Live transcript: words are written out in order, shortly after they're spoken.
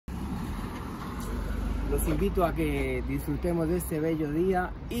los invito a que disfrutemos de este bello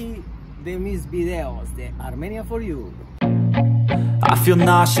día y de mis videos de Armenia for You. I feel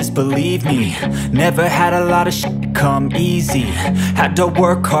nauseous, believe me. Never had a lot of shit come easy. Had to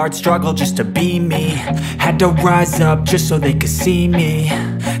work hard, struggle just to be me. Had to rise up just so they could see me.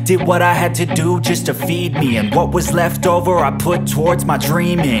 Did what I had to do just to feed me. And what was left over I put towards my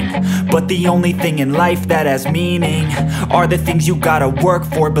dreaming. But the only thing in life that has meaning are the things you gotta work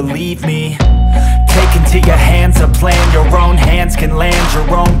for, believe me. Take into your hands a plan. Your own hands can land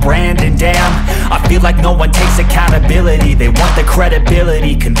your own brand. And damn, I feel like no one takes accountability. They want the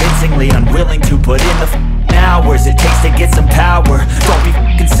credibility, convincingly unwilling to put in the hours it takes to get some power. Don't be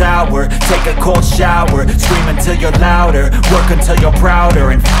f***ing sour. Take a cold shower. Scream until you're louder. Work until you're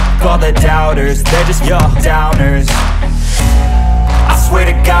prouder. And f*** all the doubters, they're just your downers. I swear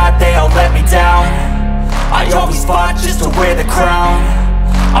to God they all let me down. I always fought just to wear the crown.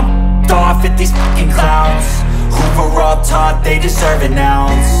 I'm off at these fucking clowns who were all taught they deserve an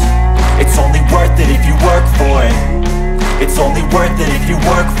ounce. It's only worth it if you work for it. It's only worth it if you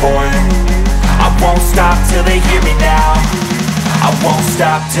work for it. I won't stop till they hear me now. I won't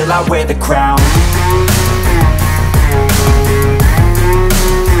stop till I wear the crown.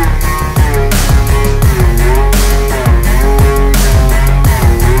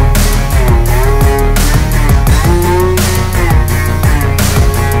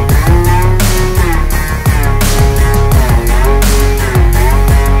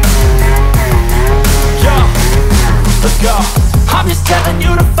 I'm just telling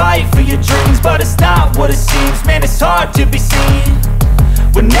you to fight for your dreams, but it's not what it seems. Man, it's hard to be seen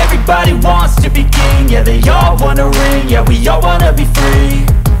when everybody wants to be king. Yeah, they all wanna ring, yeah, we all wanna be free.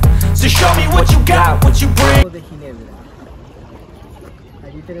 So show me what you got, what you bring. De Ginebra.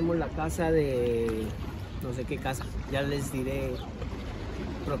 Allí tenemos la casa de no sé qué casa, ya les diré